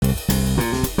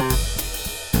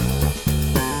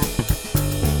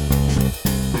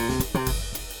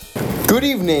Good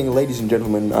evening, ladies and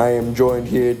gentlemen. I am joined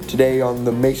here today on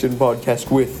the Mason podcast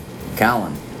with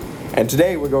Callan. And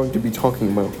today we're going to be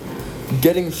talking about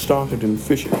getting started in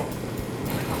fishing.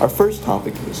 Our first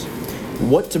topic is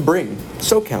what to bring.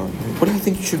 So, Callan, what do you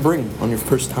think you should bring on your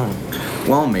first time?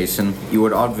 Well, Mason, you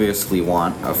would obviously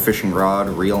want a fishing rod,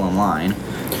 reel, and line,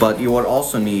 but you would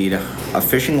also need a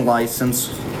fishing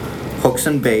license, hooks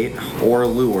and bait, or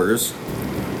lures.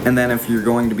 And then if you're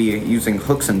going to be using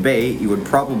hooks and bait, you would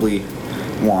probably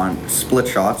want split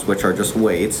shots, which are just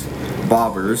weights,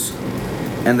 bobbers,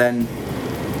 and then,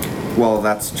 well,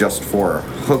 that's just for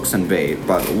hooks and bait,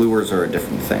 but lures are a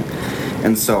different thing.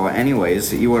 And so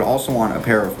anyways, you would also want a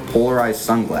pair of polarized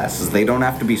sunglasses. They don't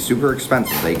have to be super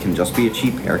expensive, they can just be a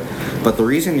cheap pair. But the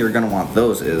reason you're going to want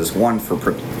those is, one, for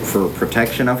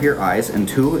protection of your eyes, and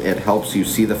two, it helps you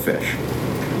see the fish.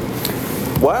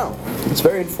 Wow, it's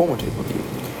very informative of you.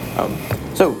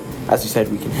 So, as you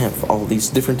said, we can have all these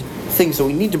different things that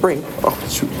we need to bring. Oh,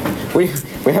 shoot.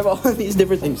 We have all of these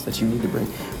different things that you need to bring.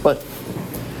 But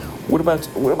what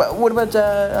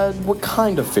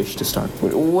kind of fish to start?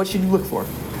 What should you look for?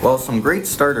 Well, some great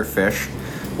starter fish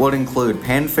would include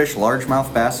panfish,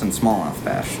 largemouth bass, and smallmouth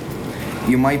bass.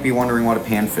 You might be wondering what a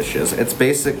panfish is. It's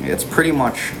pretty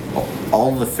much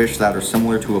all the fish that are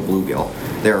similar to a bluegill.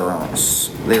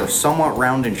 They are somewhat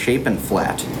round in shape and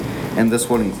flat. And this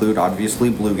would include, obviously,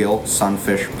 bluegill,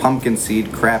 sunfish, pumpkin seed,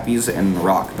 crappies, and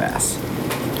rock bass.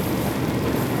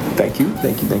 Thank you.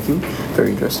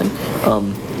 Very interesting.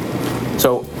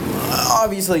 So,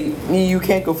 obviously, you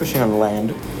can't go fishing on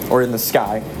land or in the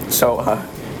sky. So,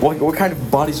 what kind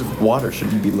of bodies of water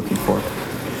should you be looking for?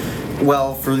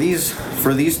 Well, for these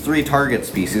three target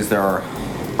species, there are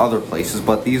other places,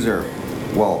 but these are,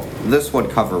 well, this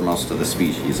would cover most of the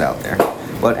species out there.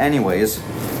 But anyways,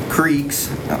 creeks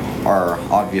are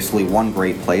obviously one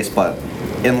great place, but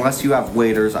unless you have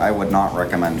waders, I would not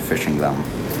recommend fishing them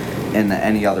in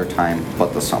any other time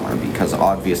but the summer, because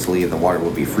obviously the water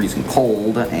will be freezing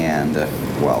cold, and,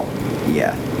 well,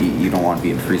 yeah, you don't want to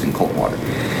be in freezing cold water.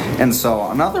 And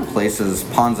so another place is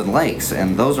ponds and lakes,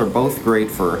 and those are both great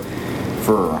for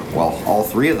well, all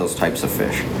three of those types of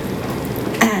fish.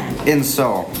 And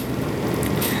so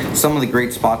some of the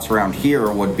great spots around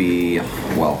here would be,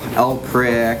 well, Elk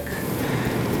Creek,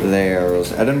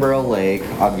 there's Edinburgh Lake,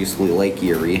 obviously Lake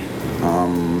Erie,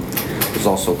 there's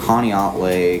also Conneaut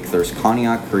Lake, there's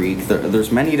Conneaut Creek,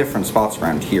 there's many different spots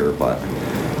around here, but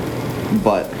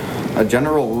a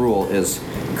general rule is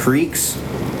creeks,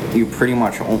 you pretty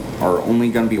much are only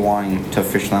going to be wanting to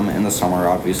fish them in the summer,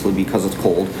 obviously, because it's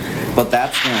cold, but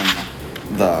that's when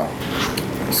the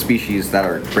species that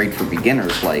are great for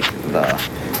beginners, like the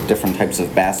different types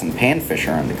of bass and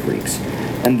panfish, are in the creeks.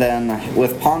 And then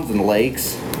with ponds and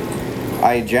lakes,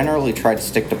 I generally try to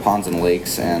stick to ponds and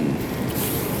lakes, and,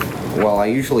 well, I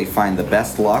usually find the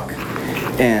best luck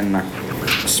in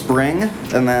spring,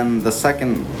 and then the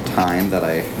second time that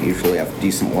I usually have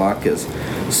decent luck is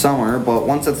summer. But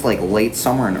once it's like late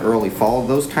summer and early fall,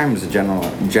 those times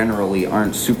generally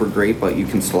aren't super great, but you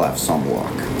can still have some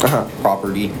luck.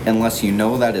 Property, unless you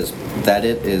know that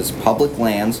it is public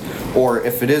lands, or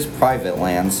if it is private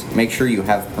lands, make sure you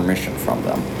have permission from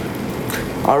them.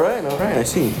 All right, I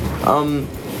see.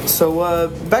 So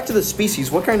back to the species.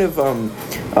 What kind of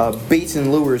baits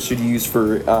and lures should you use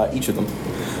for each of them?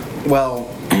 Well,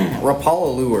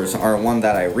 Rapala lures are one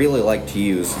that I really like to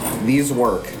use. These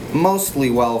work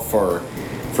mostly well for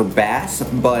bass,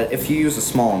 but if you use a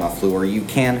small enough lure, you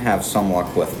can have some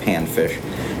luck with panfish.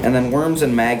 And then worms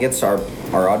and maggots are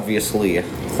obviously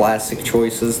classic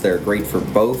choices. They're great for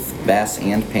both bass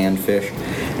and panfish.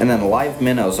 And then live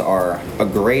minnows are a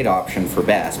great option for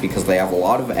bass because they have a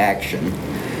lot of action.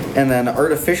 And then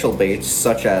artificial baits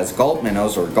such as gulp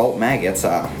minnows or gulp maggots,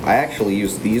 I actually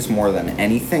use these more than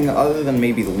anything other than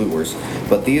maybe the lures,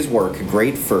 but these work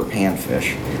great for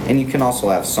panfish, and you can also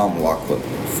have some luck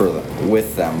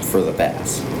with them for the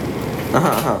bass.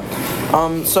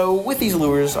 So with these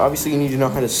lures, obviously you need to know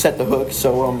how to set the hook,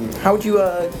 so how would you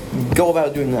go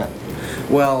about doing that?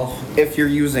 Well, if you're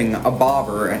using a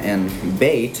bobber and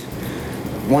bait,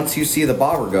 once you see the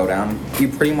bobber go down, you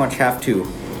pretty much have to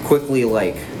quickly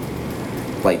like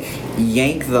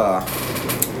yank the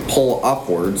pole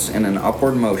upwards in an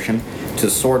upward motion to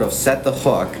sort of set the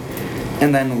hook,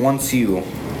 and then once you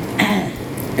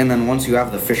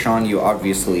have the fish on, you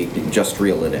obviously just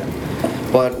reel it in.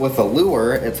 But with a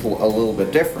lure, it's a little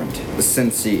bit different.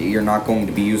 Since you're not going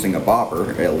to be using a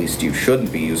bobber, at least you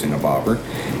shouldn't be using a bobber,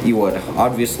 you would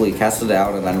obviously cast it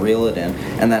out and then reel it in,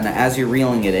 and then as you're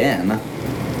reeling it in,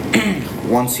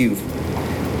 once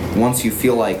you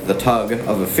feel like the tug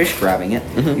of a fish grabbing it,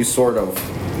 you sort of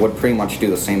would pretty much do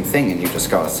the same thing, and you just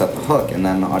gotta set the hook and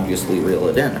then obviously reel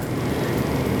it in.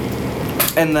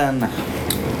 And then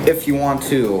if you want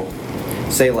to,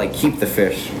 say, like, keep the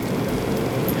fish,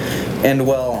 and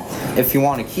well, if you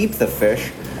want to keep the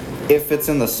fish, if it's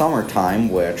in the summertime,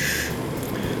 which,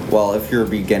 well, if you're a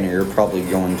beginner, you're probably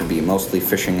going to be mostly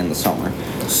fishing in the summer.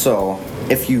 So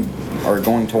if you are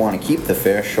going to want to keep the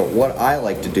fish, what I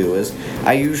like to do is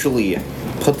I usually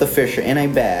put the fish in a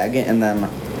bag, and then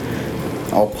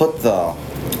I'll put the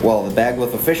bag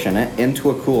with the fish in it into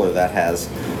a cooler that has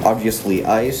obviously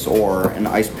ice or an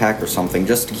ice pack or something,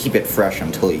 just to keep it fresh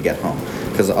until you get home,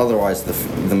 because otherwise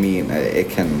the meat, it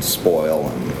can spoil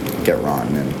and get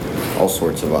rotten and all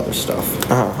sorts of other stuff.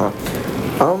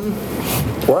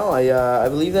 Well, I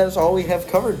believe that is all we have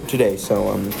covered today.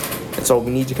 So that's all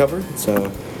we need to cover. So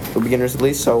for beginners at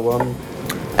least. So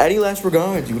any last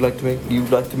regards you'd like to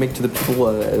make to the people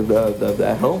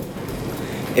at home?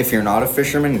 If you're not a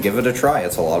fisherman, give it a try.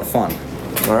 It's a lot of fun.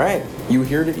 All right, you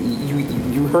heard it.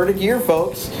 You heard it here,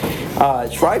 folks.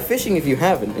 Try fishing if you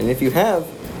haven't, and if you have,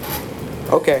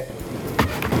 okay.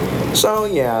 So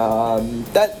yeah,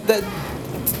 that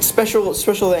special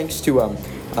thanks to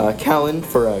Callan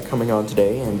for coming on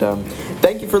today, and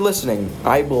thank you for listening.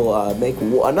 I will make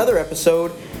another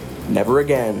episode. Never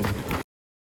again.